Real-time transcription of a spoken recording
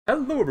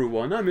Hello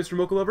everyone, I'm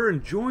MrMochalover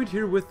and joined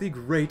here with the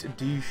great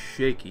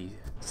DShakey.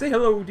 Say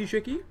hello,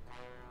 DShakey.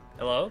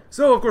 Hello?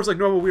 So, of course, like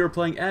normal, we are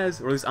playing as,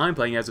 or at least I'm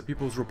playing as, the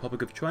People's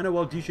Republic of China,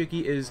 while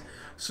DShakey is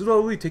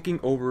slowly taking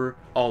over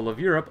all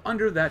of Europe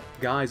under that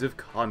guise of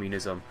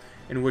communism.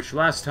 In which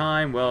last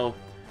time, well,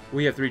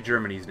 we have 3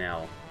 Germanys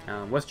now.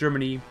 West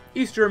Germany,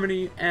 East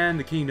Germany, and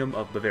the Kingdom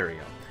of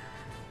Bavaria.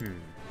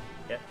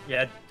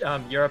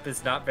 Europe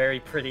is not very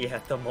pretty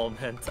at the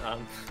moment.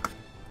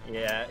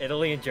 Yeah,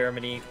 Italy and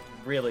Germany,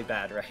 really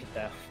bad right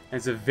now. And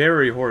it's a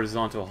very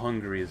horizontal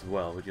Hungary as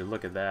well, would you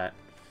look at that.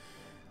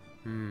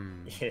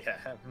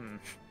 Yeah.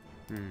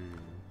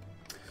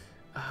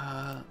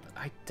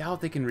 I doubt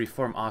they can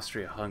reform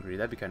Austria-Hungary.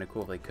 That'd be kind of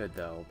cool if they could,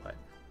 though, but...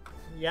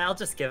 Yeah, I'll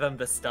just give them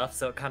the stuff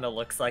so it kind of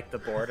looks like the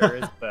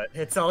borders, but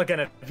it's all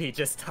gonna be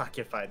just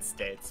occupied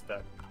states,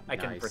 but I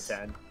can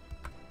pretend.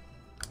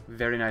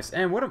 Very nice.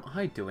 And what am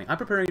I doing? I'm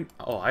preparing...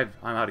 Oh, I'm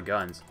out of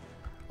guns.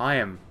 I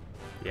am...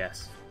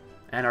 Yes.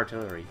 And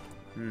artillery.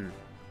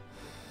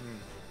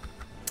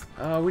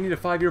 We need a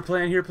 5-year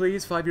plan here,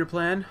 please. 5-year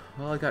plan.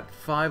 Well, I got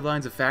 5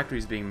 lines of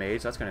factories being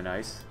made, so that's kind of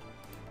nice.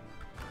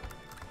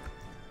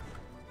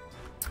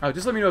 Oh,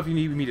 just let me know if you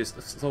need me to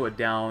slow it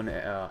down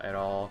at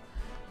all.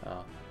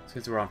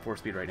 Since we're on 4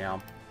 speed right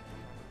now.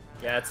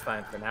 Yeah, it's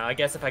fine for now. I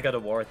guess if I go to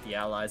war with the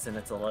Allies and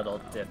it's a little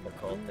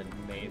difficult, then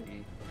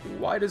maybe.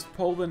 Why does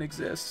Poland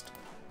exist?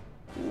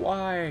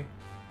 Why?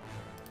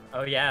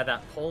 Oh yeah,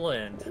 that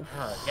Poland.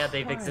 Yeah,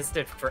 they've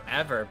existed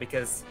forever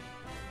because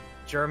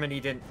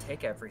Germany didn't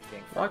take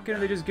everything from Why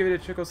couldn't they just give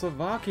it to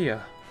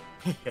Czechoslovakia?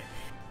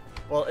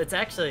 Well, it's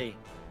actually...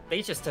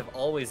 They just have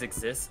always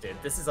existed.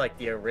 This is like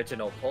the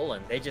original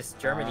Poland.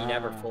 Germany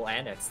never full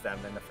annexed them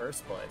in the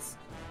first place.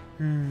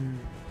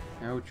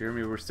 Oh,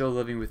 Germany, we're still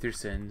living with your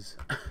sins.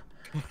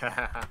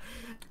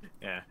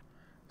 Yeah.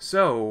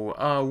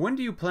 So, when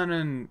do you plan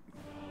on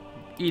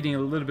eating a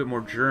little bit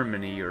more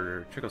Germany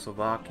or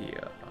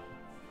Czechoslovakia?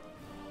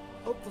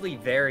 Hopefully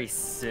very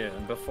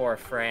soon, before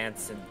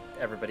France and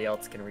everybody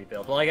else can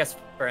rebuild. Well, I guess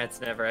France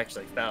never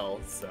actually fell,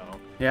 so...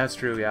 Yeah, that's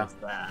true, yeah.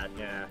 That,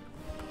 yeah.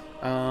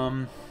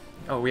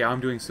 Oh yeah, I'm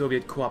doing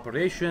Soviet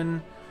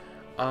cooperation.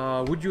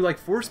 Would you like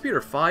 4 speed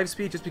or 5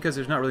 speed? Just because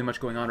there's not really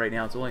much going on right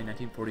now. It's only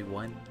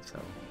 1941,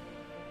 so...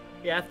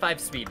 Yeah, 5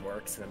 speed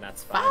works, and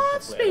that's fine.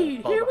 5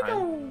 speed! Here we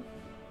go!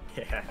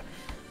 Yeah.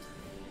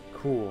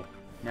 Cool.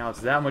 Now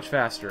it's that much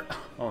faster.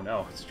 Oh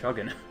no, it's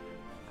chugging.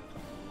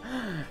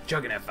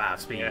 Chugging at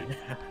 5 speed.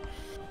 Yeah.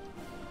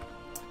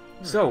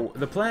 So,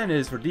 the plan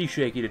is for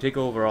DShakey to take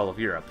over all of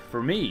Europe.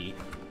 For me,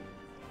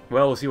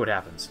 well, we'll see what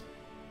happens.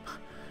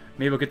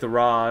 Maybe we'll get the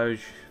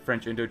Raj,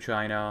 French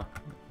Indochina,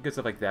 get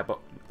stuff like that, but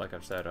like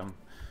I've said,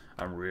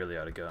 I'm really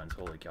out of guns.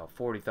 Holy cow.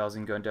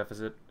 40,000 gun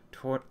deficit,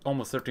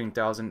 almost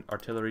 13,000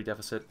 artillery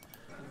deficit.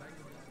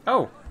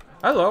 Oh,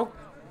 hello.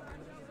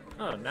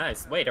 Oh,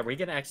 nice. Wait, are we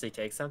gonna actually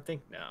take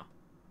something? No.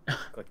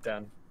 Click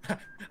done.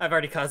 I've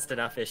already caused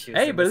enough issues.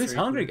 Hey, but at least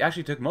Hungary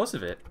actually took most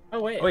of it.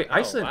 Oh, wait. Oh, wait,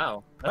 Iceland.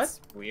 Wow. That's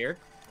weird.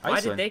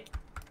 Iceland. Why did they...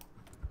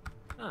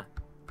 Huh.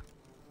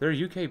 They're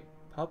a UK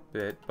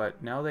puppet,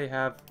 but now they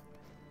have...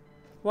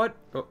 What?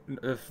 Oh,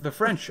 the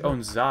French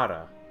own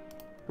Zara.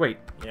 Wait.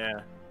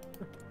 Yeah.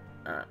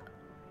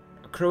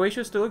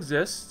 Croatia still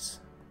exists.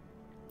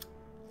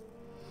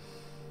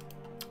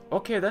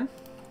 Okay, then.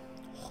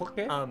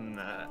 Okay.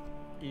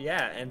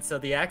 Yeah, and so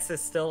the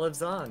Axis still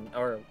lives on.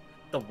 Or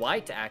the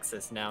white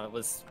Axis now. It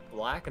was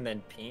black and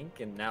then pink,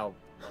 and now...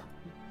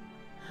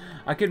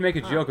 I could make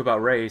a joke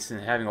about race and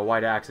having a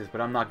white axis,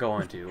 but I'm not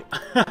going to.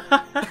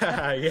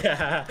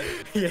 Yeah.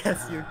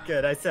 Yes, you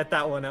could. I set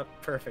that one up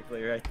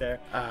perfectly right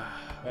there. Oh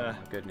my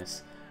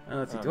goodness.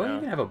 Let's see. Oh, Do I no.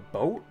 even have a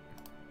boat?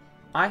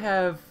 I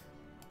have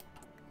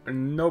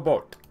no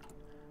boat.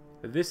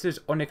 This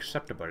is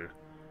unacceptable.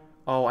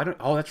 Oh, I don't.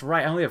 Oh, that's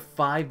right. I only have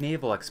 5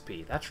 naval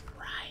XP. That's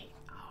right.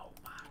 Oh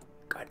my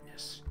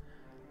goodness.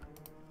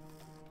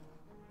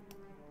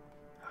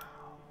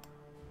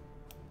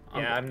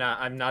 Yeah,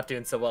 I'm not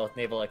doing so well with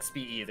naval XP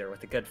either,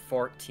 with a good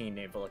 14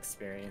 naval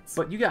experience.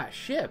 But you got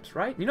ships,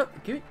 right? You know,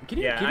 can you give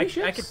me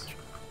ships?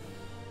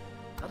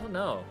 I don't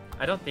know.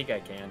 I don't think I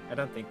can. I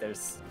don't think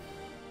there's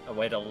a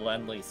way to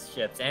lend-lease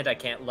ships, and I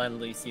can't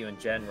lend-lease you in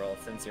general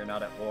since you're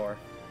not at war.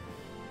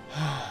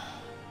 I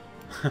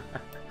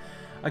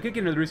could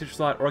get another research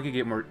slot, or I could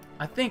get more.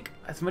 I think,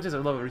 as much as I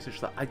love a research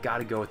slot, I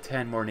gotta go with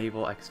 10 more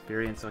naval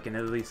experience so I can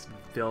at least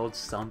build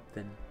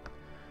something.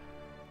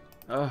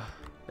 Ugh,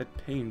 that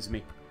pains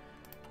me.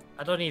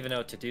 I don't even know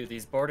what to do.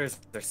 These borders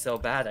are so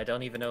bad. I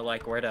don't even know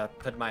like where to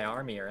put my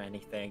army or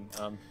anything.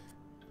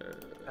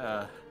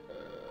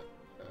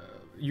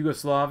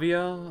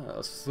 Yugoslavia,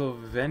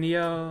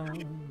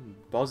 Slovenia,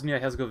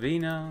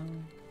 Bosnia-Herzegovina,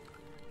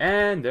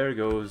 and there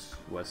goes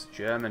West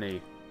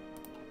Germany.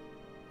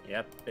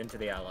 Yep, into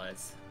the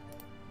Allies.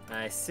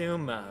 I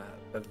assume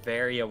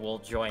Bavaria will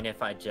join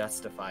if I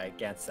justify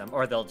against them,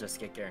 or they'll just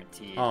get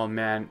guaranteed. Oh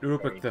man,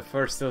 Rupert the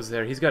First still's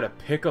there. He's got a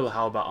pickle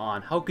halba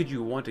on. How could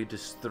you want to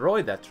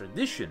destroy that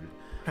tradition?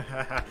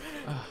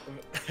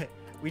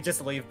 We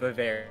just leave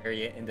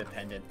Bavaria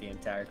independent the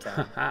entire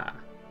time.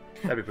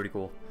 That'd be pretty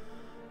cool.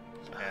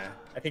 Yeah,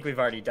 I think we've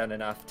already done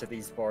enough to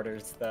these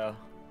borders, though.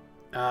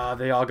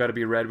 They all gotta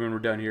be red when we're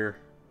done here.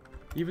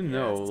 Even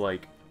though,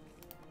 like,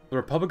 the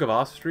Republic of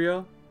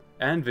Austria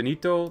and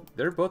Veneto,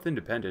 they're both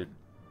independent.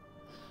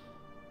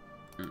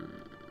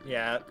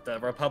 Yeah, the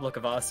Republic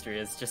of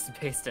Austria is just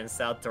based in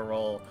South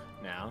Tyrol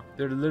now.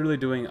 They're literally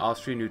doing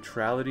Austrian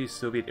neutrality,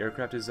 Soviet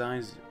aircraft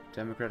designs,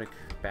 Democratic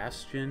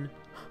Bastion.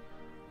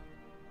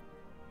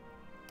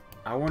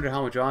 I wonder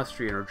how much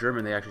Austrian or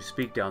German they actually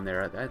speak down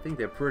there. I think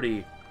they're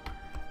pretty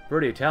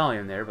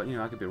Italian there, but, you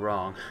know, I could be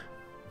wrong.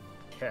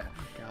 Yeah.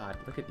 God,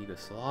 look at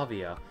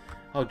Yugoslavia.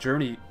 Oh,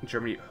 Germany,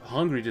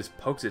 Hungary just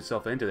pokes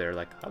itself into there,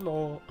 like,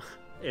 hello.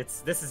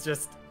 This is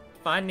just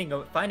finding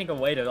a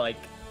way to, like,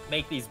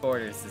 make these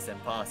borders is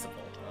impossible.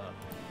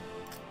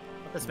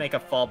 Let's make a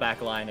fallback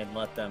line and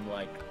let them,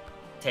 like,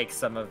 take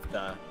some of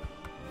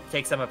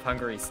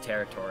Hungary's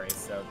territory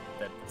so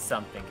that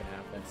something can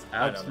happen. It's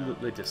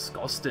absolutely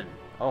disgusting.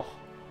 Oh,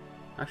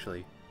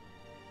 actually,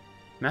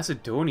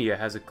 Macedonia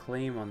has a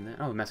claim on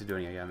that. Oh,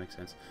 Macedonia, yeah, makes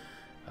sense.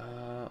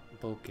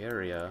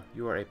 Bulgaria,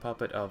 you are a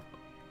puppet of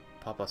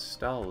Papa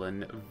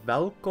Stalin,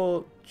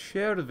 Velko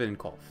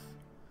Chervenkov.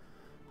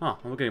 Huh,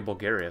 I'm looking at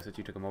Bulgaria since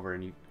you took him over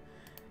and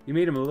you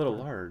made him a little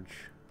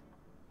large.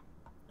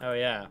 Oh,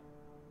 yeah.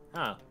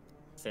 Huh.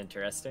 It's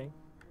interesting.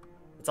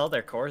 It's all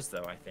their cores,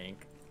 though, I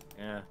think.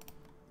 Yeah.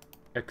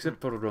 Except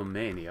for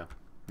Romania.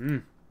 Hmm.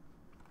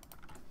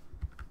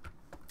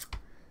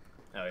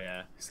 Oh,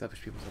 yeah.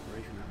 Establish People's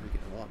Liberation. I'm gonna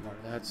get a lot more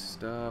of that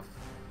stuff.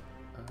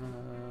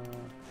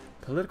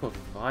 Political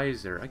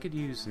advisor. I could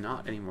use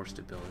not any more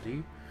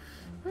stability.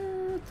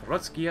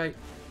 Trotskyite.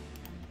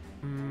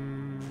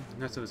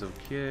 That stuff is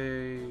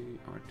okay.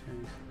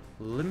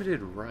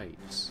 Limited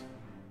rights.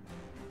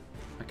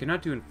 I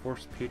cannot do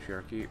enforced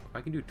patriarchy.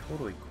 I can do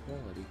total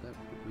equality. That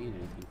would mean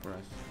anything for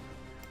us.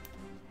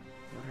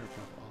 Order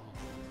above all.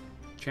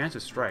 Chance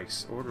of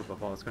strikes. Order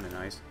above all. That's kind of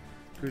nice.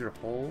 Cruiser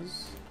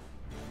holes.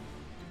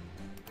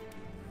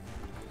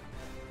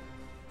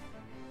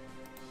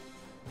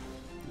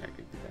 Yeah, I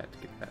could do that to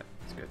get that.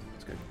 That's good.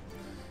 That's good.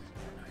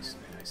 Very nice.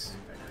 Very nice.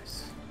 Very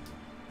nice.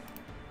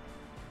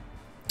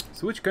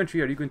 So which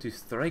country are you going to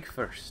strike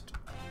first?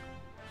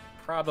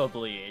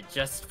 Probably,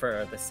 just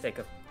for the sake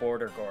of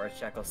border gore,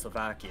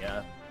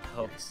 Czechoslovakia.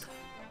 Nice.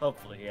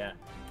 Hopefully, yeah.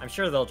 I'm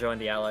sure they'll join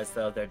the Allies,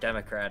 though. They're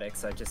democratic,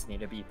 so I just need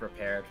to be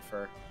prepared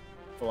for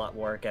full-out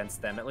war against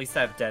them. At least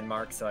I have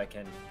Denmark, so I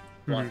can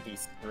block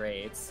these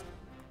raids.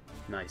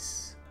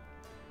 Nice.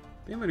 I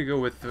think I'm going to go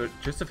with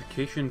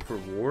justification for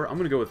war. I'm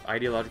going to go with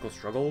ideological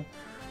struggle.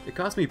 It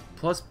costs me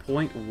plus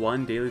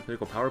 0.1 daily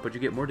political power, but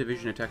you get more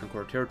division attack on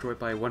core territory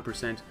by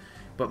 1%,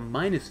 but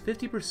minus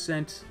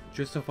 50%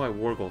 justify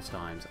war goals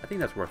times. I think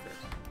that's worth it.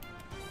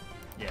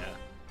 Yeah.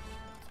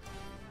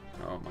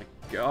 Oh my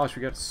gosh,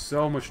 we got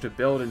so much to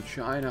build in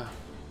China.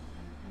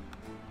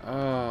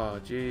 Oh,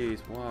 jeez,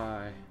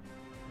 why?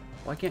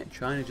 Why can't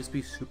China just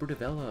be super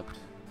developed?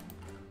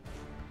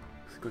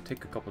 Let's go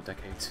take a couple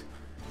decades.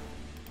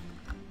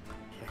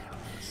 Yeah,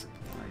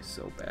 supply is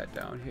so bad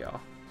down here.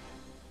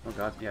 Oh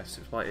god, yeah,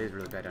 supply is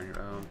really bad down here.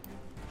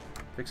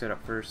 Fix that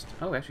up first.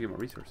 Oh, actually get more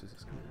resources.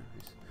 That's kind of nice.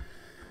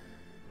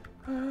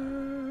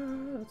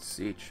 Let's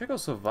see.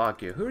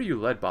 Czechoslovakia. Who are you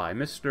led by?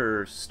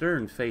 Mr.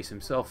 Stern Face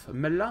himself,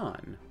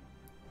 Milan.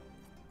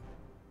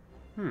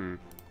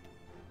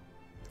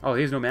 Oh,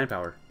 he has no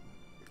manpower.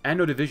 And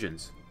no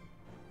divisions.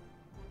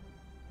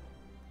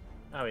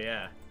 Oh,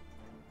 yeah.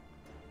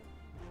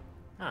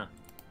 Huh.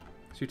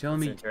 So you're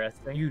telling me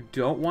interesting. You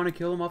don't want to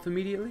kill him off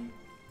immediately?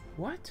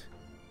 What?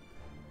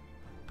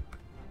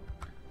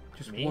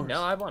 Just Me? wars.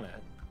 No, I want to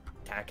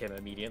attack him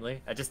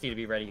immediately. I just need to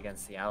be ready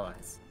against the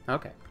Allies.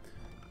 Okay.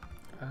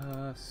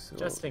 So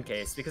Just in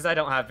case, because I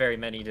don't have very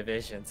many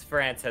divisions.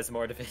 France has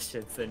more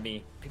divisions than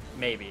me.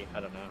 Maybe. I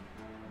don't know.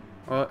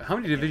 How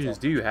many divisions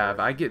do you have?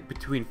 I get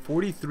between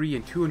 43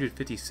 and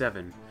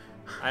 257.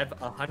 I have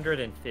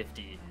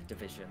 150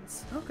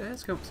 divisions. Okay,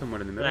 that's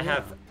somewhat in the middle.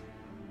 But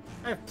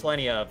I have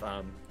plenty of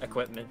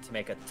equipment to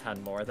make a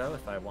ton more, though,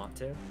 if I want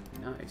to.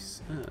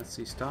 Nice. Let's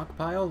see,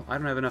 stockpile? I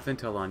don't have enough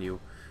intel on you.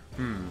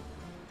 I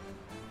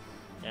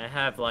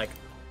have, like,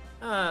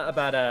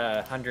 about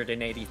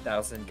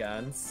 180,000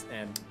 guns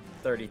and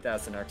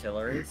 30,000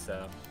 artillery,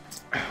 so...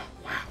 Oh,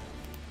 wow.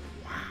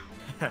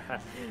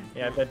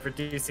 Yeah, I've been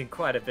producing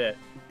quite a bit.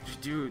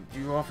 Do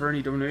you offer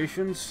any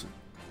donations?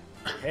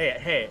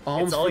 Hey,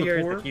 Alms it's all for the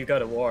yours poor? if you go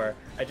to war.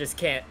 I just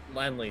can't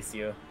lend-lease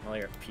you while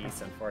you're at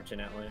peace,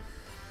 unfortunately.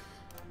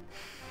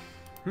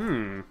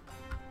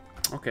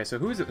 Okay, so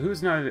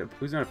who's not a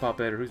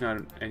puppet or who's not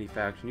in any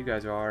faction? You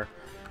guys are.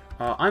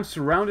 I'm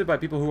surrounded by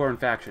people who are in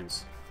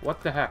factions.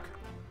 What the heck?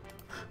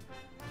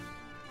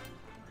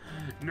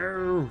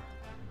 No.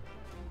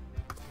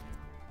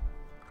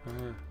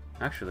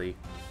 Actually,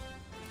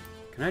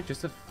 can I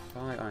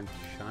justify on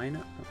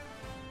China?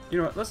 You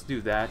know what? Let's do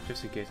that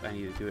just in case I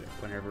need to do it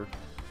whenever.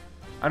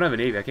 I don't have a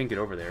navy. I can't get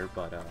over there,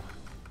 but yeah,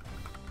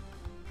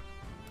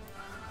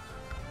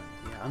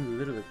 I'm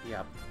literally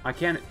I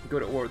can't go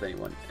to war with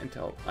anyone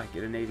until I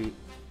get a navy.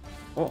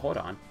 Oh, hold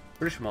on.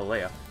 British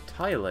Malaya.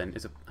 Thailand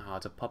is a. Oh,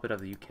 it's a puppet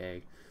of the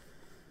UK.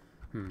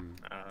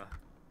 Uh,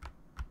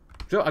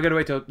 So I gotta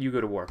wait till you go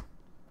to war.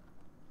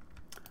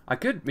 I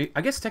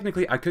guess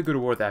technically I could go to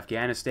war with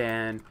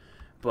Afghanistan,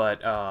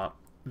 but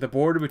the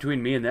border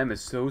between me and them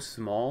is so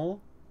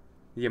small,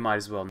 you might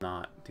as well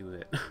not do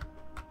it.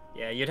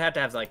 yeah, you'd have to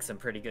have like some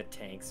pretty good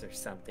tanks or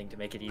something to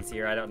make it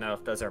easier. I don't know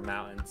if those are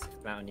mountains.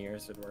 If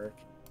mountaineers would work.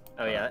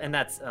 Oh yeah, and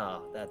that's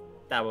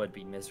that would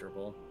be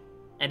miserable.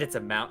 And it's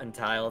a mountain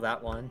tile,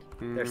 that one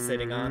they're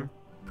sitting on.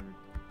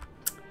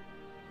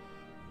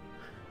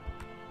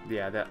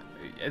 Yeah,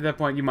 at that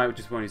point you might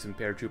just want to use some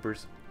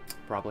paratroopers,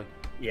 probably.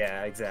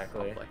 Yeah,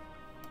 exactly. Probably.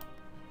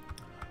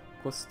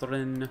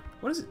 Western.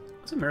 What is it?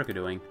 What's America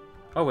doing?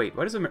 Oh wait,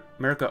 why does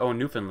America own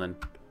Newfoundland?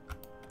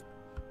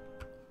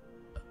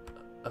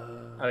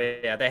 Oh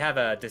yeah, they have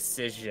a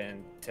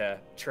decision to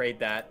trade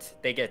that.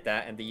 They get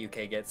that, and the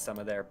UK gets some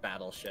of their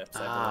battleships.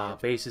 I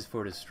believe. Bases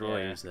for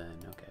destroyers then.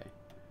 Okay.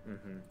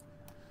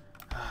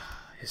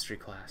 History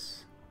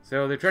class.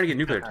 So they're trying to get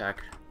nuclear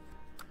attack.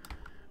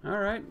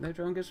 Alright, they're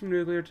trying to get some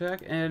nuclear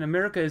attack. And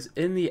America is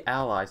in the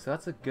Allies, so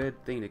that's a good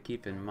thing to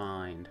keep in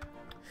mind.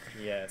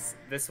 Yes,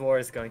 this war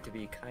is going to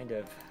be kind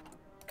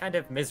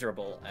of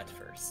miserable at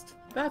first.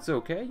 That's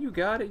okay, you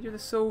got it. You're the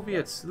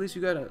Soviets. At least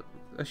you got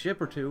a ship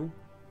or two.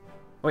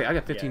 Wait, I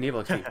got 15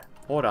 naval XP.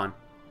 Hold on.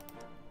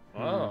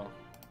 Oh.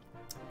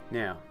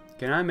 Now,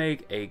 can I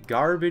make a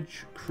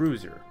garbage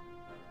cruiser?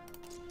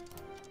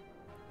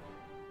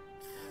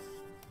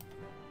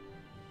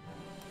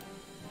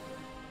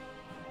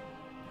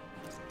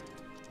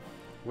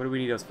 What do we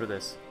need else for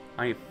this?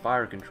 I need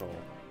fire control.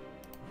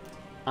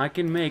 I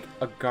can make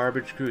a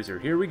garbage cruiser.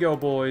 Here we go,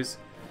 boys.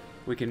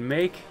 We can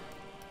make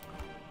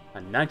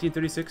a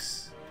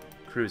 1936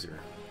 cruiser.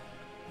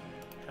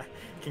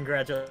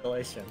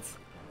 Congratulations.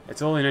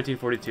 It's only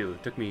 1942.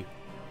 It took me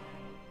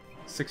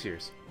 6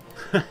 years.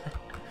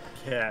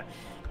 Yeah.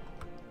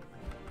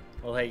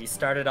 Well, hey, you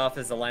started off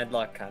as a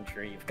landlocked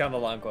country. You've come a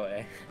long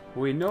way.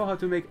 We know how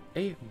to make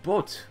a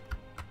boat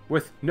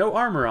with no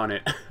armor on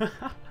it.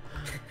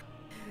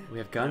 We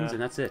have guns, and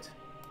that's it.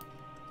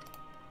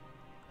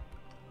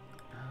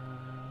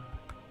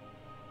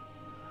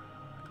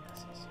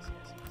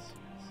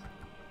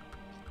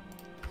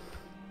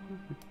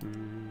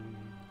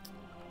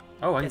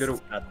 Oh, I can go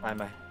to...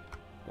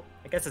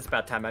 I guess it's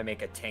about time I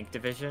make a tank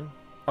division.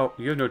 Oh,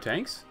 you have no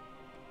tanks?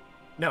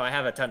 No, I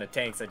have a ton of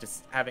tanks. I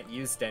just haven't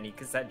used any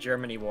because that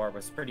Germany war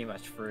was pretty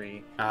much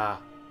free.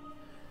 Ah.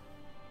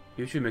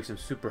 You should make some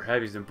super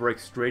heavies and break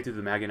straight through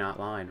the Maginot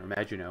Line, or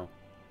Maginot.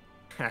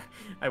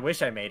 I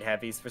wish I made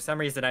heavies. For some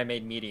reason, I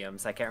made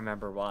mediums. I can't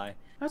remember why.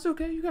 That's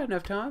okay. You got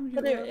enough time.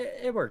 But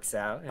it works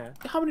out, yeah.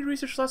 How many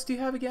research slots do you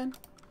have again?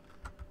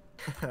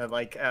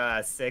 Like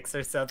 6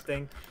 or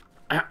something.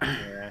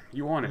 Yeah.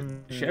 You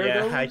want to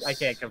share those? I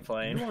can't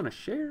complain. You want to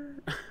share?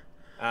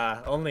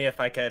 Only if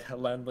I could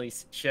lend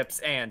lease ships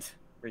and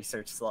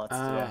research slots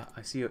too.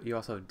 I see you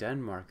also have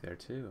Denmark there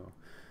too.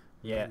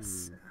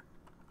 Yes.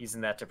 Using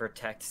that to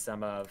protect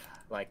some of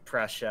like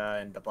Prussia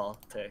and the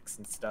Baltics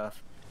and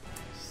stuff.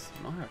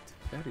 Smart,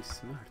 very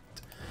smart.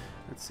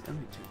 Let's see, let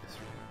me do this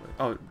real quick.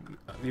 Oh,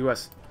 the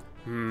U.S.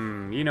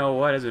 You know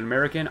what? As an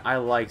American, I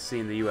like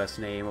seeing the U.S.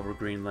 name over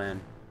Greenland.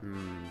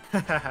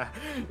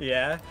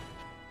 Yeah. I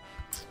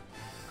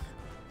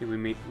think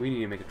we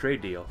need to make a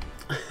trade deal.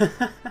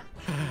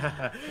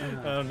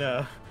 Oh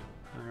no.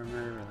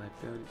 Armor,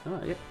 reliability. Oh,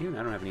 yeah, even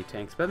I don't have any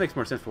tanks. But that makes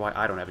more sense for why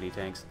I don't have any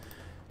tanks.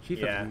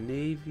 Chief of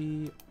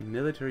Navy,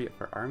 military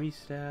for Army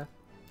staff.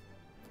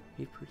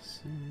 8%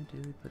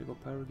 daily political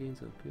power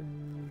gains. Okay.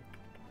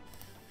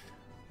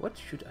 What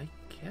should I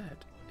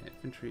get?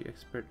 Infantry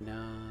expert? Nah.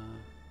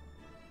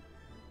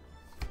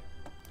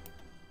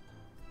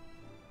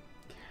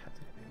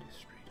 Captain of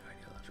Industry,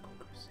 ideological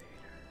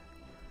crusader.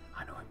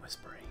 I know I'm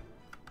whispering.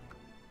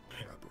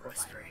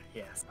 Whispering,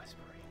 yes.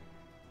 Whispering.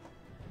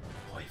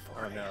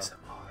 Hoi4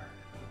 ASMR.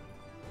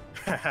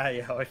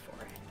 Yeah, Hoi4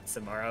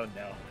 ASMR. Oh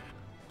no.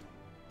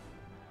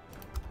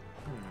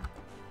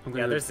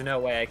 Yeah, there's no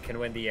way I can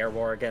win the air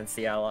war against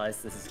the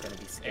Allies. This is gonna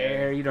be scary.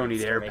 Air? You don't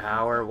need air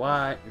power.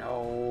 What?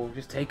 No.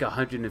 Just take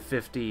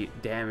 150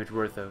 damage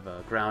worth of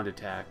ground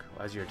attack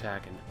as you're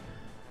attacking.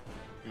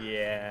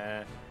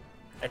 Yeah.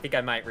 I think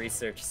I might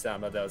research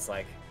some of those,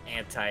 like,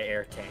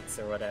 anti-air tanks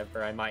or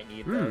whatever. I might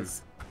need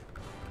those.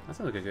 That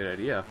sounds like a good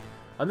idea.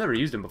 I've never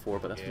used them before,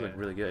 but that sounds like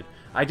really good.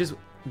 I just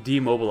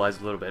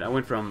demobilized a little bit. I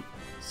went from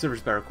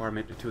service by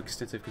requirement to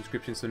extensive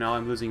conscription, so now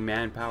I'm losing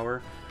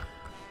manpower.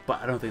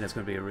 But I don't think that's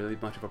going to be really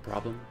much of a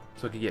problem.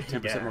 So I could get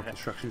 10% more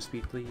construction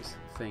speed, please.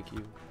 Thank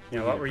you.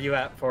 Yeah, what were you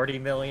at? 40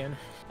 million?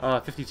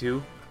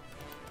 52.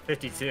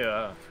 52,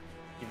 oh.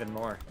 Even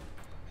more.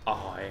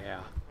 Oh, yeah.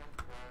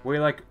 We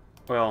like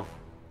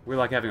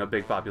having a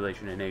big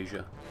population in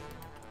Asia.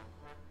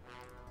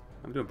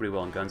 I'm doing pretty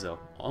well in guns, though.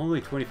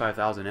 Only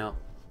 25,000 out.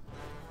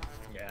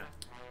 Yeah.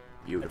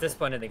 Beautiful. At this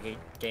point in the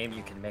game,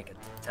 you can make a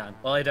ton.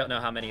 Well, I don't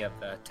know how many of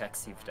the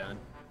techs you've done.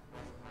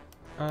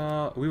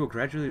 We will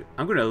gradually...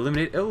 I'm going to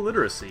eliminate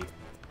illiteracy.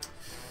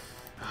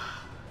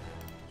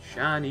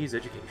 Chinese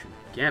education.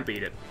 Can't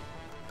beat it.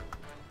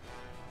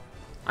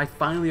 I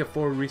finally have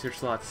 4 research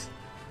slots.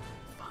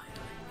 Finally.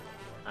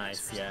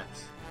 Nice, yeah.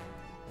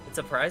 It's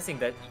surprising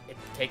that it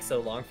takes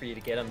so long for you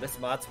to get them. This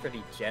mod's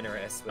pretty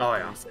generous with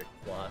research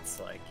slots,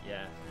 like,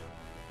 yeah.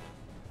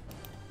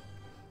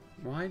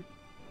 Why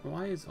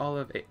is all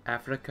of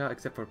Africa,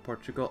 except for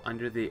Portugal,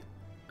 under the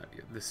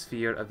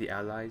sphere of the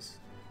Allies?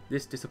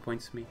 This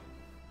disappoints me.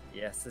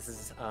 Yes, this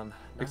is,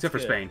 except for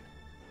Spain.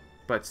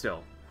 But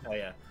still. Oh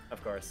yeah,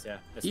 of course, yeah.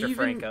 Mr.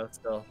 Franco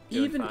still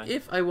doing fine.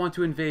 If I want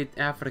to invade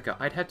Africa,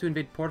 I'd have to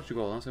invade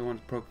Portugal unless I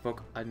want to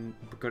provoke a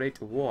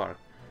great war.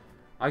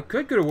 I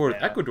could go to war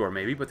with Ecuador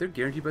maybe, but they're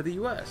guaranteed by the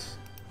US.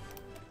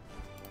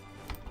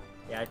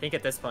 Yeah, I think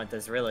at this point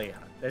there's really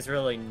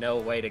no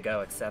way to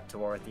go except to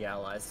war with the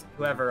Allies.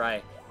 Whoever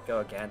I go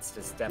against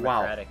is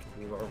democratic.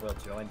 We will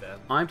join them.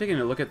 I'm taking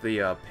a look at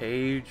the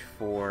page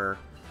for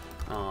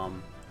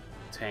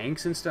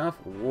tanks and stuff.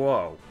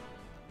 Whoa.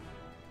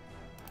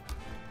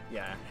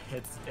 Yeah,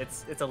 it's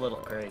a little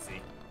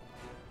crazy.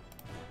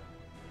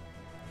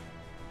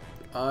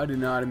 I did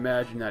not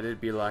imagine that it'd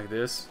be like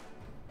this.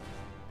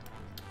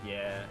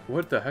 Yeah.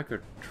 What the heck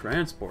are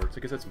transports?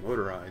 I guess that's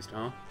motorized,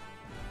 huh?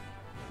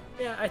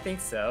 Yeah, I think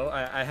so.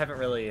 I haven't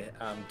really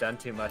done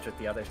too much with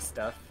the other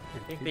stuff. I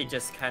think they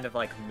just kind of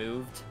like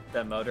moved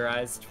the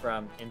motorized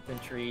from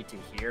infantry to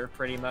here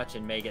pretty much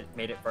and made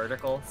it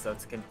vertical, so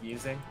it's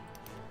confusing.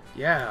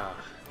 Yeah,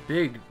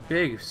 big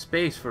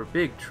space for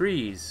big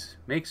trees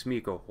makes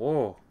me go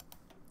whoa.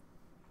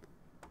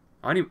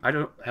 I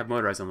don't have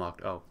motorized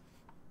unlocked. Oh,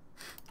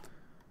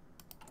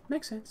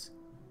 makes sense.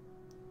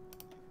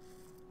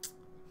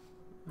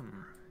 Come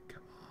on.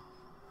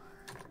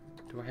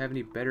 Do I have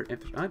any better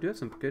infrastructure? I do have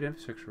some good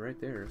infrastructure right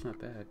there. It's not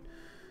bad.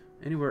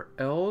 Anywhere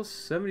else?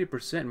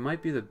 70%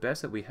 might be the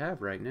best that we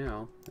have right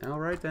now. All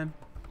right then.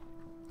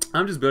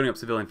 I'm just building up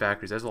civilian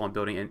factories. That's all I'm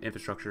building in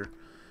infrastructure.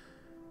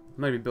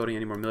 I'm not even building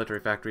any more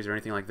military factories or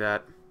anything like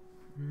that.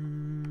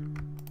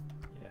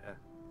 Yeah.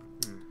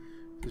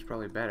 This is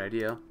probably a bad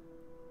idea.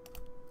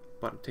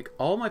 But I'll take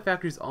all my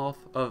factories off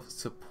of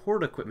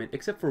support equipment,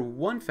 except for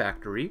one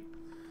factory,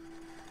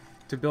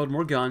 to build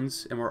more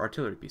guns and more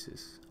artillery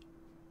pieces.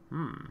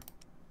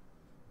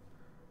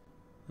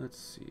 Let's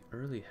see.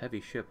 Early heavy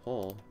ship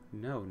hull.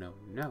 No.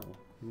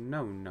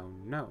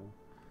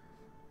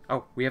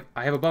 Oh,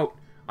 I have a boat.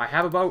 I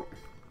have a boat.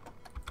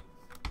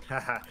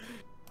 Haha.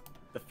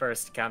 The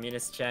first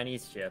communist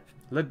Chinese ship.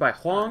 Led by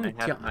Huang I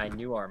have my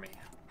new army.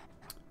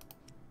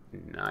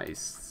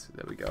 Nice.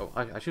 There we go.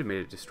 I should have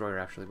made a destroyer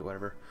actually, but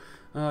whatever.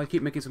 I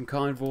keep making some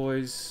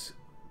convoys.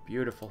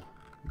 Beautiful.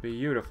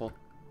 Beautiful.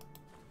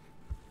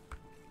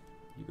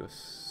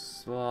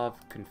 Yugoslav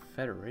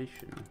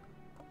Confederation.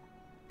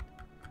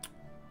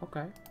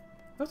 Okay.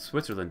 What's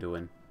Switzerland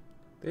doing?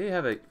 They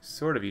have a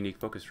sort of unique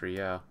focus tree,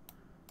 yeah.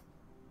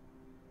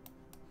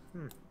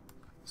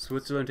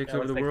 Switzerland takes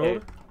over the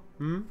world?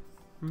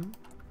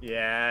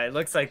 Yeah, it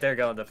looks like they're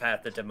going the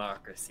path of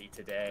democracy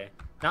today.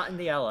 Not in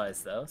the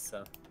Allies, though,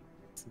 so...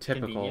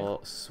 Typical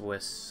convenient.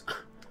 Swiss.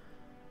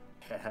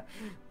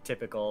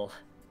 Typical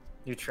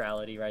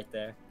neutrality right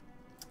there.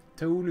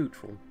 Too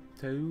neutral.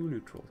 Too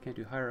neutral. Can't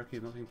do hierarchy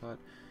of melting pot.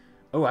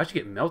 Oh, I should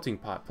get melting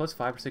pot. Plus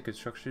 5%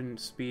 construction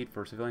speed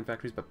for civilian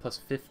factories, but plus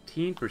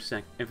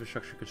 15%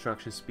 infrastructure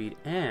construction speed,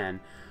 and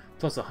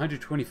plus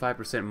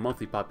 125%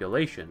 monthly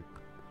population.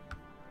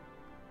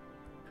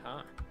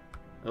 Huh.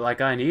 Like,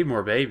 I need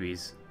more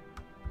babies.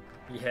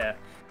 Yeah.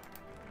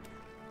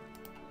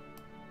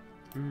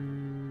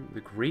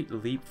 The Great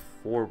Leap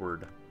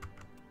Forward.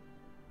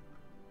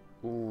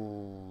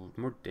 Ooh,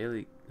 more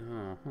daily...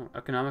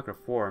 Economic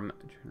reform.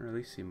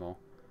 Generalissimo.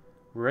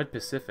 Red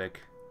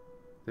Pacific.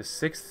 The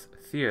 6th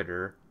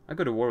Theater. I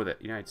go to war with the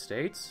United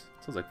States.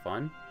 Sounds like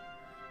fun.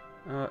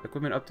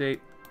 Equipment update.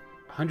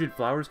 100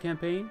 Flowers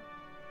campaign.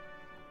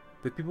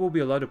 The people will be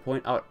allowed to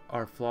point out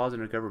our flaws in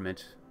our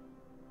government.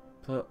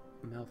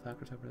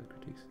 Malefactors have other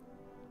critiques.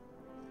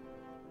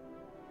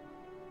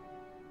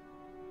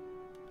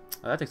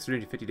 That takes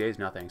 350 days.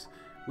 No thanks.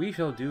 We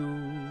shall do...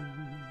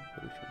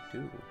 What we shall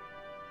do?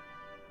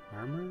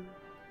 Armor?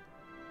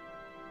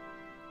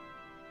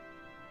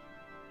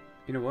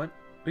 You know what?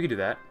 We could do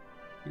that.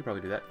 We could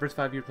probably do that. First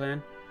 5-year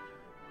plan.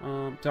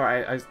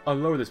 Sorry, I'll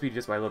lower the speed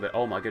just by a little bit.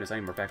 Oh my goodness, I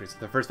need more factories.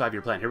 The first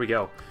 5-year plan. Here we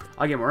go.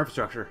 I'll get more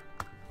infrastructure.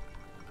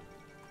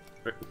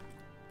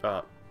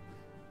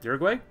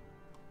 Uruguay?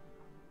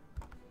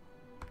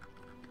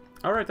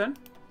 Alright then.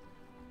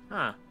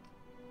 Huh.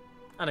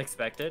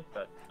 Unexpected,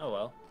 but oh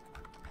well.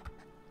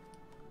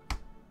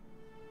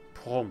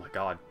 Oh my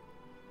god.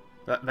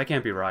 That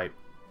can't be right.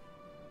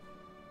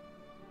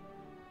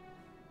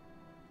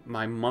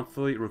 My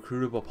monthly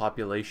recruitable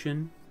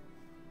population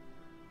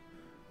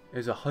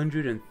is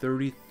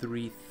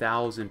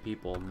 133,000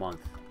 people a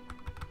month.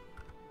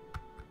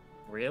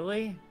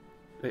 Really?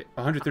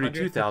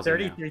 132,000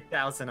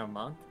 133,000 a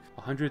month?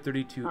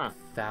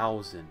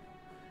 132,000.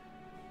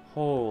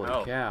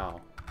 Holy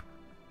cow.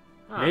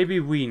 Huh. Maybe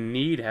we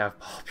need to have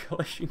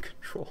population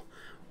control.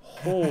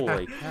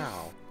 Holy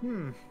cow.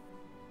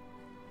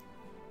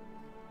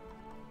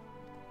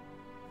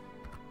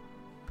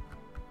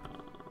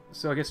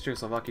 So I guess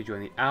Czechoslovakia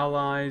joined the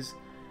Allies.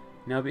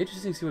 Now it'd be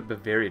interesting to see what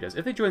Bavaria does.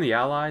 If they join the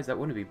Allies, that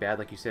wouldn't be bad,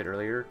 like you said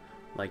earlier.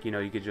 Like, you know,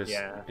 you could just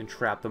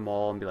entrap them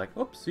all and be like,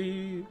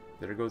 oopsie,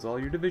 there goes all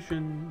your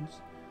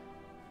divisions.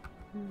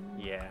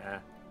 Yeah.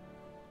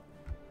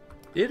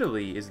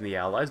 Italy is in the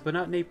Allies, but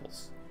not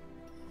Naples.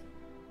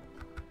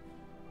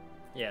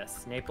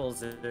 Yes,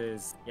 Naples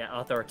is, yeah,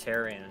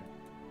 authoritarian.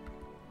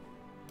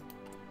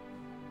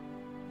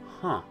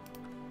 Huh.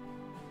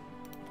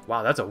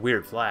 Wow, that's a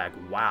weird flag.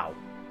 Wow.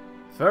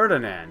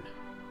 Ferdinand.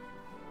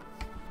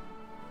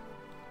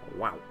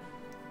 Wow.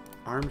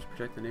 Arms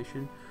protect the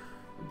nation.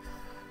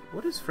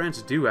 What does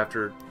France do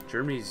after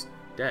Germany's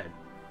dead?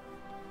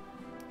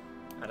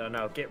 I don't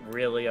know, get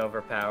really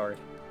overpowered.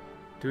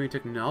 Doing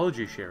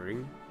technology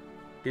sharing.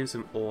 Getting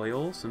some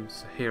oil, some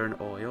Saharan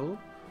oil,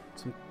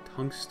 some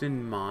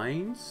tungsten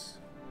mines.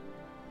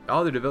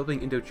 Oh, they're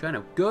developing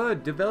Indochina.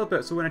 Good, develop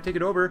it so when I take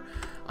it over,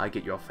 I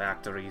get your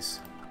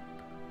factories.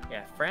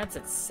 Yeah, France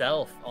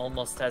itself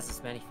almost has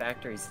as many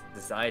factories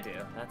as I do.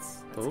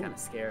 That's kind of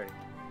scary.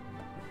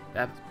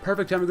 That's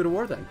perfect time to go to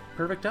war then.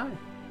 Perfect time.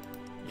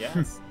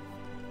 Yes.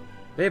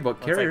 They have what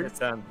carrier?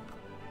 It's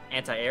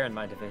anti-air in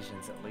my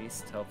divisions at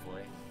least,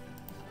 hopefully.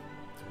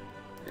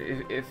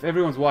 If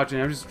everyone's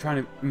watching, I'm just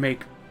trying to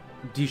make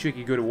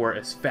DShakey go to war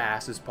as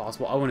fast as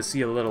possible. I want to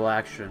see a little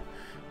action.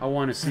 I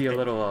want to see a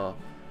little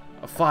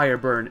a fire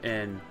burn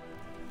in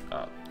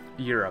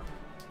Europe.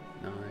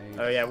 Nice.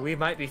 Oh yeah, we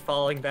might be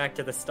falling back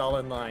to the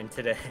Stalin line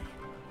today.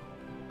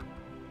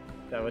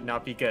 That would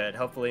not be good.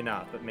 Hopefully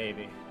not, but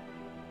maybe.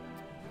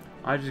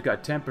 I just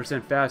got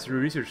 10% faster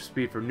research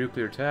speed for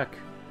nuclear tech.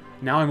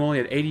 Now I'm only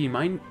at 80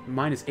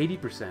 minus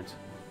 80%.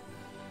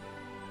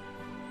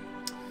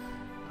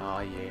 Oh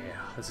yeah,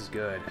 this is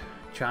good.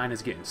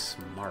 China's getting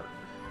smart.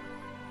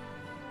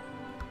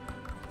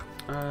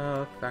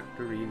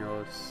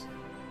 Factorinos.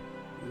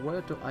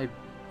 Where do I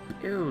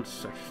build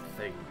such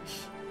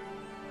things?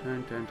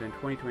 10, 10, 10,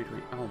 20, 20,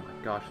 20. Oh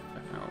my gosh.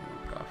 Oh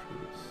my gosh.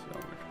 There's so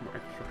much more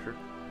infrastructure.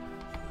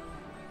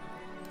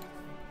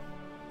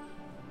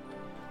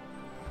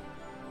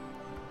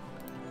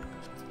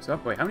 So,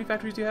 wait, how many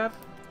factories do you have?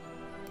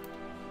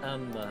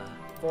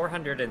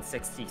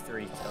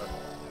 463 total.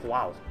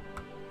 Wow.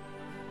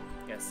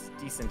 Yes,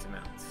 decent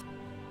amounts.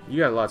 You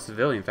got a lot of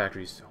civilian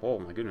factories. Oh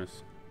my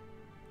goodness.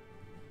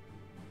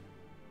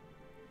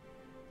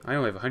 I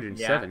only have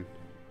 107.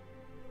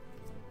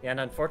 Yeah, and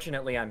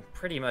unfortunately, I'm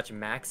pretty much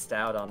maxed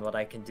out on what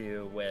I can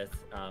do with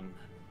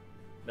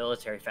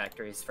military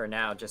factories for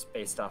now, just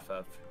based off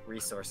of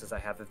resources I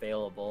have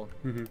available.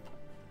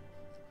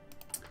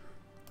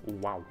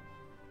 Wow.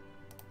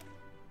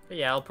 But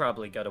yeah, I'll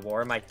probably go to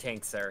war.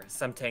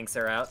 Some tanks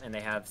are out, and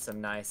they have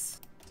some nice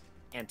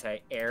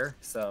anti-air,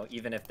 so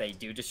even if they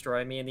do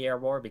destroy me in the air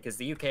war, because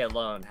the UK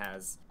alone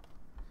has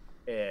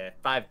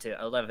 5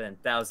 to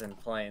 11,000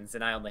 planes,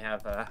 and I only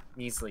have a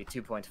measly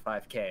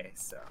 2.5k,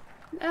 so...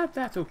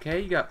 That's okay.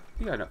 You got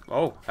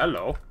oh,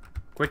 hello.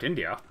 Quit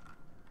India.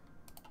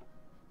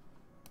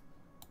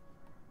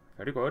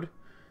 Very good.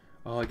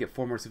 Oh, I get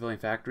 4 more civilian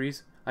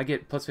factories. I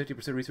get plus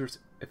 50% resource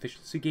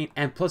efficiency gain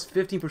and plus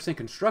 15%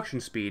 construction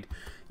speed.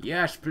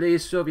 Yes,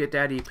 please, Soviet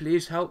Daddy,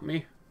 please help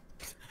me.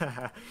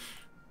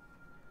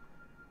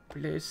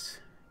 Please.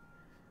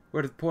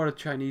 We're the poor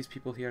Chinese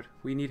people here.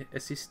 We need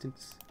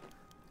assistance.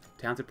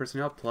 Talented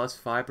personnel plus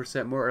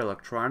 5% more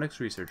electronics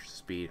research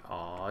speed.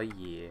 Oh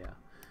yeah.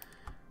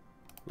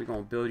 We're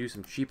gonna build you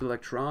some cheap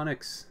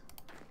electronics.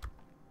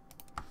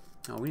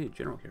 Oh, we need a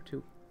general here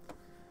too.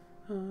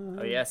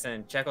 Oh yes,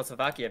 and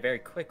Czechoslovakia very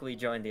quickly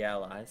joined the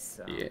Allies.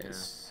 So,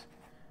 yes.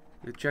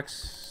 Yeah. The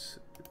Czechs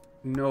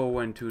know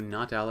when to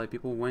not ally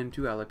people, when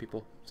to ally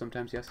people.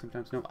 Sometimes yes,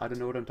 sometimes no. I don't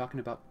know what I'm talking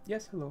about.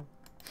 Yes, hello.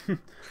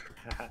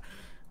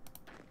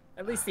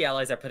 At least the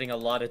Allies are putting a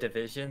lot of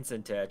divisions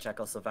into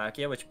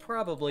Czechoslovakia, which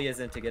probably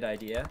isn't a good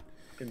idea,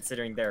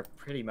 considering they're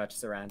pretty much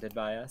surrounded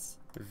by us.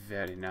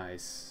 Very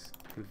nice.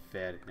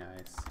 Very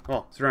nice.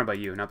 Well, surrounded by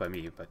you, not by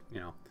me, but, you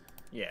know.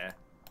 Yeah.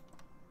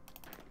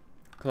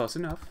 Close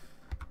enough.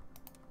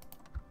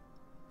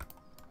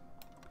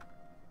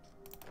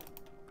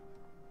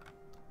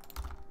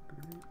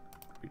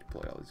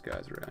 Redeploy all these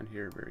guys around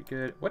here. Very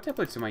good. What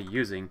templates am I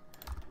using?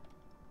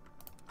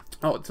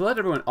 Oh, to let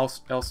everyone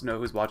else know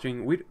who's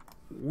watching,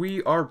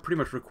 we are pretty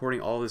much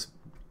recording all this,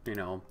 you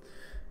know,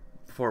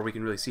 before we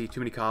can really see too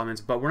many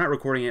comments, but we're not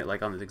recording it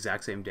like on the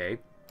exact same day.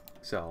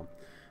 So,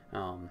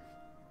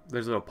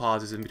 there's little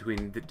pauses in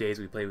between the days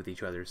we play with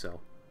each other, so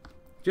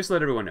just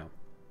let everyone know.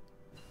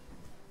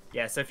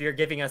 Yeah, so if you're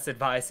giving us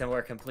advice and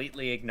we're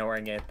completely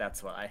ignoring it,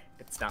 that's why.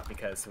 It's not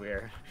because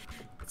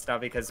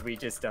we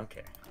just don't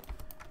care.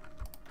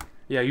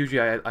 Yeah,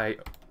 usually I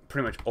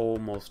pretty much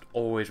almost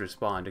always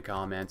respond to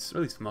comments, or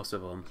at least most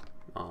of them,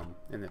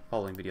 in the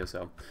following video,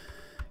 so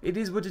it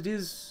is what it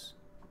is.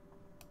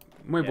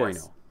 Muy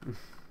bueno.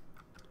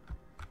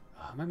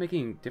 Am I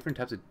making different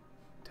types of...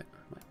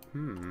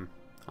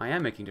 I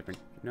am making different...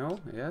 No?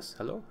 Yes?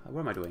 Hello?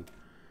 What am I doing?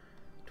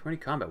 20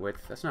 combat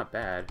width. That's not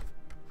bad.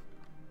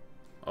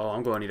 Oh,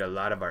 I'm going to need a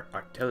lot of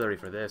artillery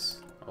for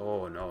this.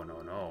 Oh, no,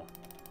 no, no.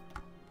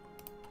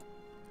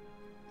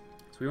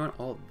 we want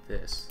all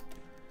this.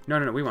 No,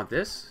 no, no, we want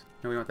this.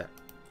 No, we want that.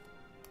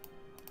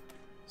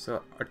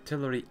 So,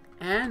 artillery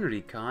and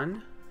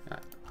recon.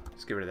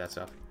 Let's get rid of that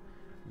stuff.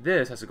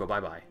 This has to go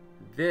bye-bye.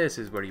 This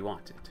is where you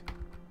want it.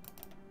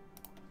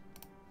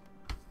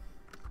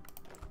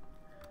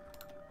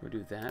 We'll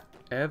do that.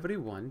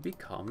 Everyone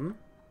become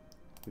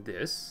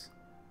this.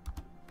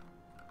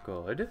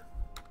 Good.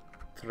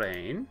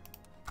 Train.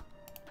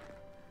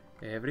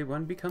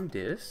 Everyone become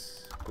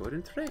this. Good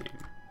and train.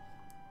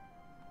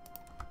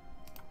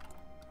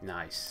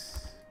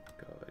 Nice.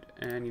 Good.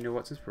 And you know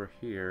what? Since we're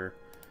here...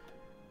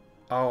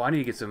 Oh, I need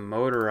to get some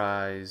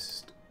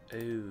motorized...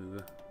 Ooh.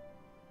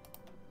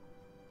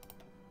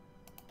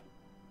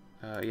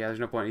 Yeah, there's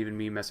no point even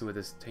me messing with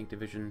this tank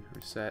division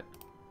reset.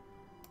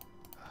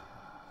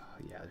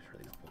 Yeah, there's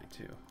really no point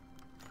too.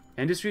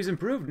 Industries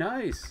improved.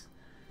 Nice.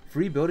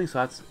 Free building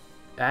slots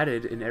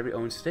added in every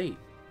own state.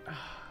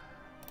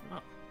 Oh,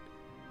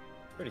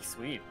 pretty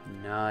sweet.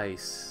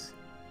 Nice.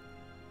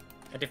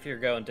 And if you're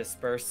going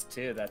dispersed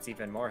too, that's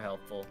even more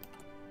helpful.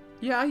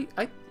 Yeah,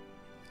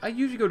 I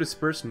usually go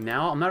dispersed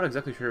now. I'm not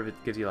exactly sure if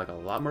it gives you like a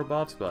lot more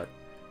buffs, but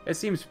it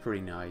seems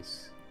pretty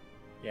nice.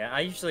 Yeah,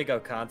 I usually go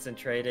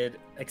concentrated,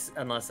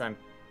 unless I'm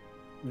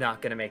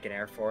not gonna make an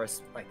Air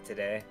Force like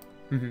today.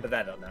 But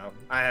I don't know.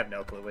 I have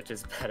no clue which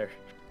is better.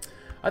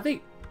 I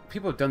think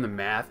people have done the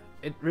math.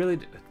 It really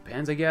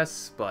depends, I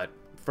guess. But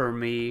for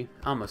me,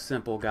 I'm a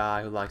simple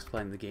guy who likes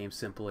playing the game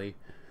simply.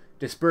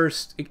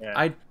 Dispersed, yeah.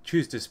 I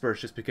choose dispersed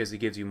just because it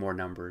gives you more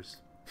numbers.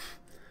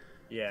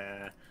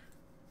 Yeah.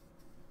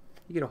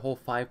 You get a whole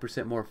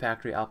 5% more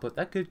factory output.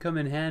 That could come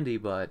in handy,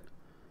 but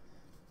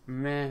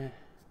meh.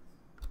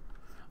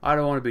 I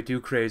don't want to be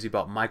too crazy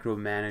about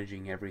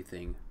micromanaging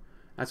everything.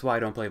 That's why I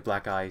don't play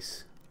Black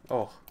Ice.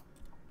 Oh.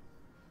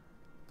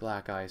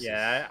 Black Ice.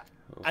 Yeah,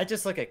 I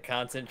just look at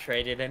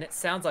concentrated, and it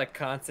sounds like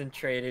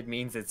concentrated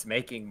means it's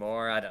making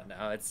more. I don't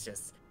know. It's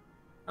just...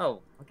 Oh,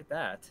 look at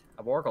that.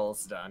 A war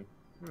goal's done.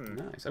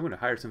 Nice. I'm going to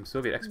hire some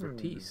Soviet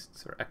expertise,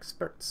 or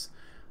experts.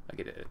 I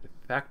get a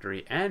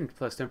factory and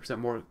plus 10%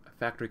 more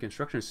factory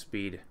construction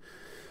speed.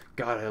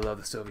 God, I love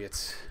the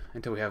Soviets.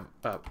 Until we have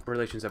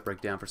relations that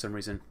break down for some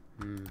reason.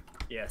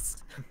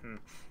 Yes.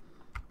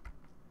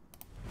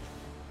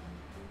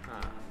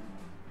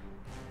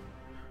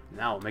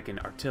 Now I'm making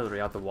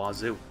artillery out the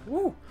wazoo.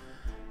 Woo!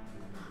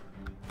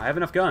 I have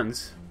enough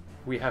guns.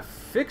 We have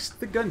fixed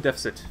the gun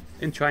deficit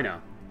in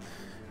China.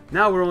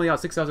 Now we're only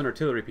out 6,000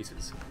 artillery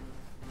pieces.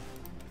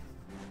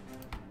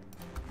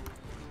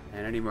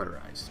 And any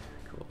motorized.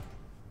 Cool.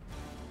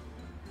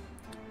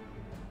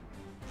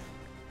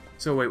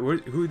 So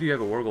wait, who do you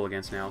have a war goal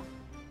against now?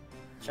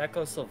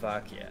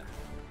 Czechoslovakia.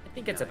 I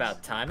think it's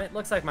about time. It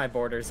looks like my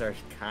borders are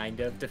kind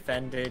of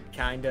defended,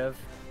 kind of.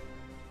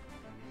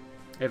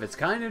 If it's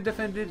kind of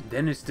defended,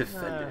 then it's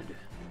defended.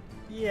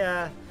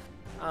 Yeah.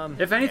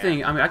 If anything,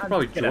 yeah. I mean, I could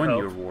probably join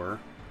your war.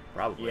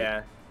 Probably.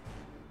 Yeah.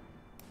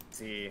 Let's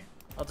see.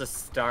 I'll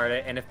just start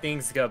it, and if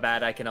things go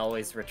bad, I can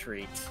always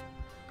retreat.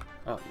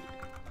 Oh,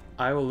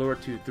 I will lower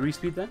it to 3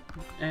 speed then.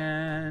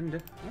 And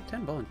I have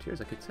 10 volunteers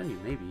I could send you,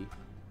 maybe.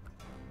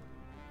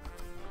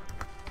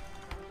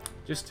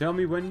 Just tell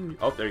me when...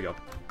 Oh, there you go.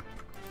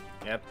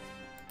 Yep.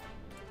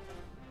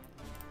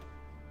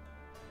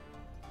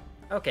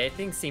 Okay,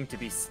 things seem to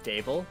be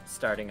stable,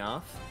 starting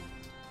off.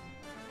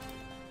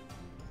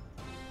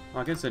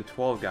 Well, I can send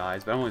 12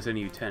 guys, but I'm only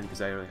sending you 10 because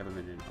I already have them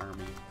in an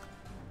army.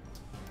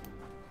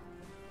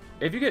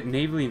 If you get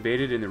navally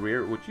invaded in the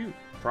rear, which you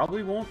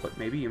probably won't, but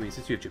maybe, I mean,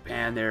 since you have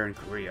Japan there and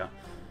Korea,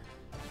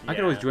 I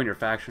can always join your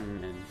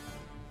faction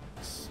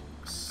and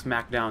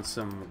smack down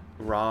some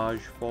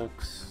Raj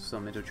folks,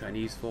 some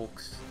Indo-Chinese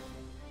folks.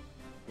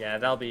 Yeah,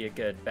 that'll be a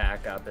good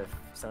backup if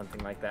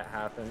something like that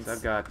happens.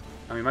 I've got,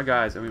 I mean, my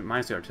guys, I mean,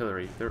 minus the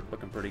artillery, they're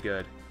looking pretty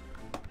good.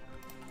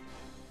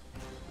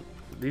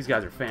 These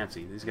guys are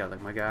fancy. These guys,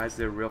 like my guys,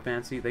 they're real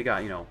fancy. They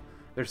got, you know,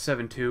 they're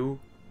 7-2,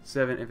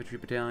 7 infantry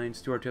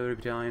battalions, 2 artillery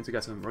battalions. They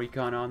got some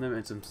recon on them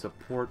and some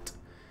support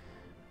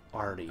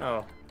already.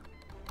 Oh.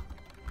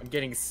 I'm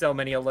getting so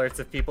many alerts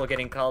of people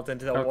getting called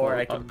into the war,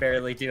 I can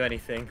barely do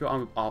anything.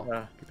 I'll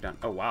keep it down.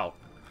 Oh, wow.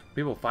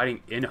 People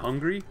fighting in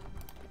Hungary?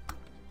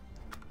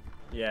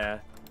 Yeah.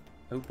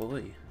 Oh,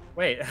 boy.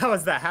 Wait, how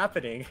is that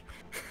happening?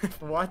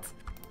 What?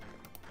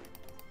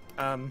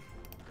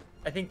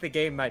 I think the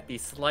game might be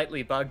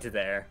slightly bugged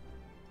there.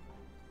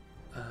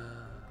 Well,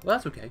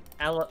 that's okay.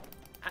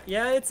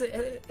 Yeah,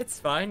 it's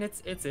fine.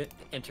 It's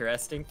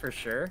interesting for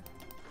sure.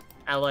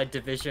 Allied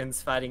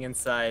divisions fighting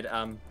inside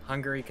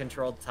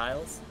Hungary-controlled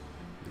tiles.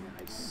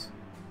 Nice.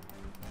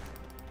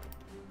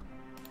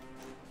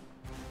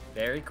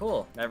 Very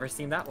cool. Never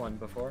seen that one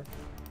before.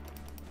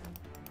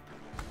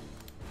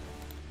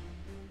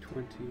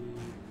 20.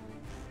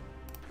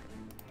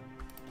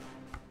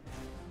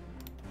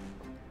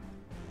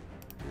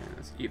 Yeah,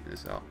 let's even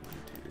this out. 1,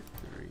 2,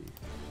 3.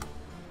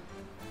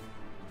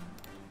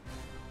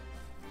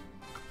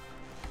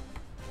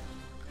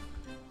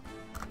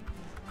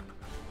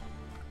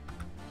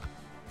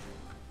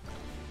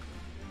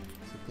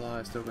 Supply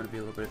is still going to be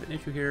a little bit of an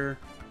issue here.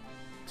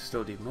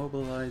 Still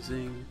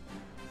demobilizing.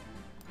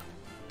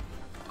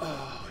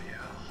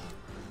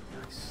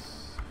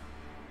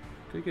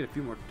 Could get a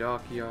few more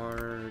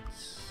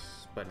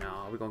dockyards, but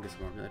no, we're gonna get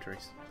some more military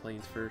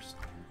planes first.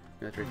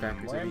 Military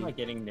factories. Why am I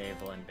getting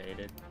naval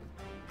invaded?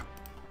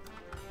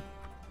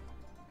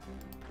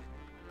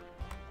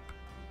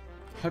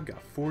 I've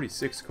got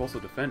 46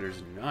 coastal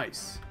defenders.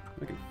 Nice.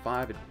 Making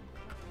 5 at a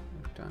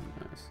time.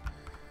 Nice.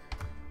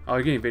 Oh,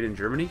 you're getting invaded in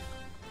Germany?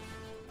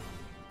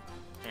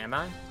 Am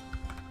I?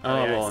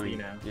 Oh, yeah, well, I I see mean,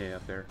 now. yeah,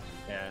 up there.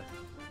 Yeah.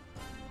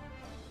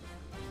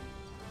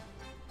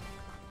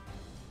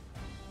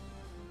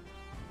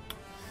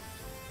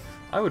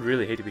 I would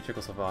really hate to be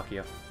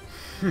Czechoslovakia.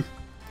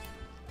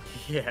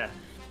 Yeah.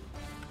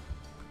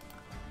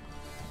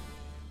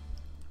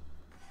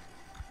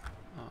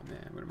 Oh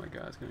man, when are my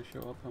guys gonna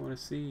show up? I want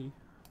to see.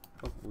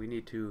 Oh, we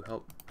need to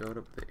help build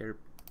up the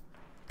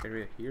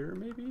area here,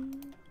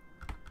 maybe?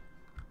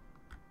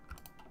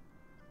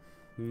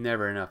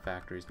 Never enough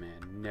factories,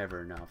 man.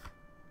 Never enough.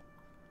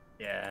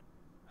 Yeah.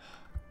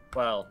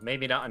 Well,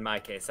 maybe not in my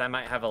case. I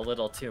might have a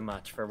little too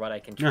much for what I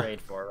can trade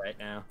for right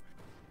now.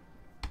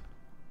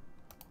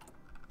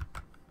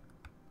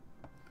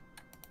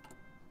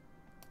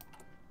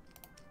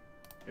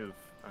 Oof.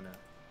 Oh no.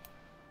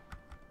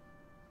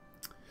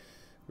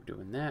 We're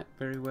doing that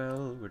very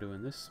well. We're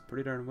doing this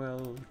pretty darn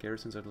well.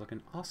 Garrisons are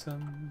looking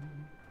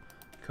awesome.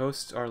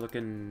 Coasts are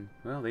looking,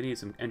 well, they need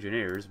some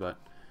engineers, but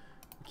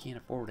we can't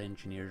afford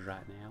engineers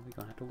right now. We're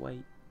gonna have to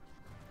wait.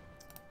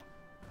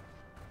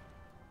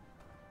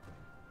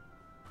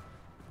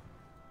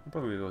 I'm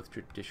probably gonna go with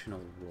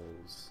traditional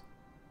roles.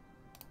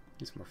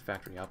 Need some more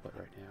factory output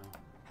right now.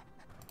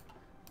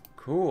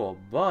 Cool,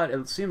 but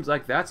it seems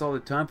like that's all the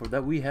time for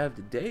that we have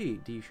today,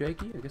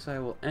 DShakey. I guess I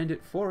will end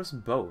it for us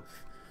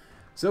both.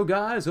 So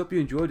guys, hope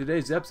you enjoyed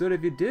today's episode.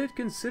 If you did,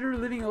 consider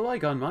leaving a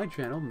like on my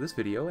channel, this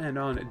video, and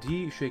on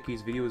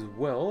DShakey's video as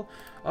well.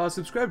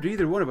 Subscribe to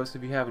either one of us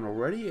if you haven't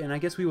already, and I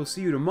guess we will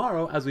see you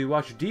tomorrow as we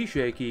watch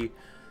DShakey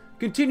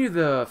continue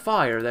the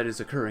fire that is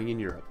occurring in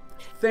Europe.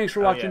 Thanks for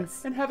watching,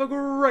 yes. and have a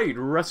great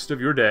rest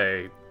of your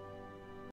day.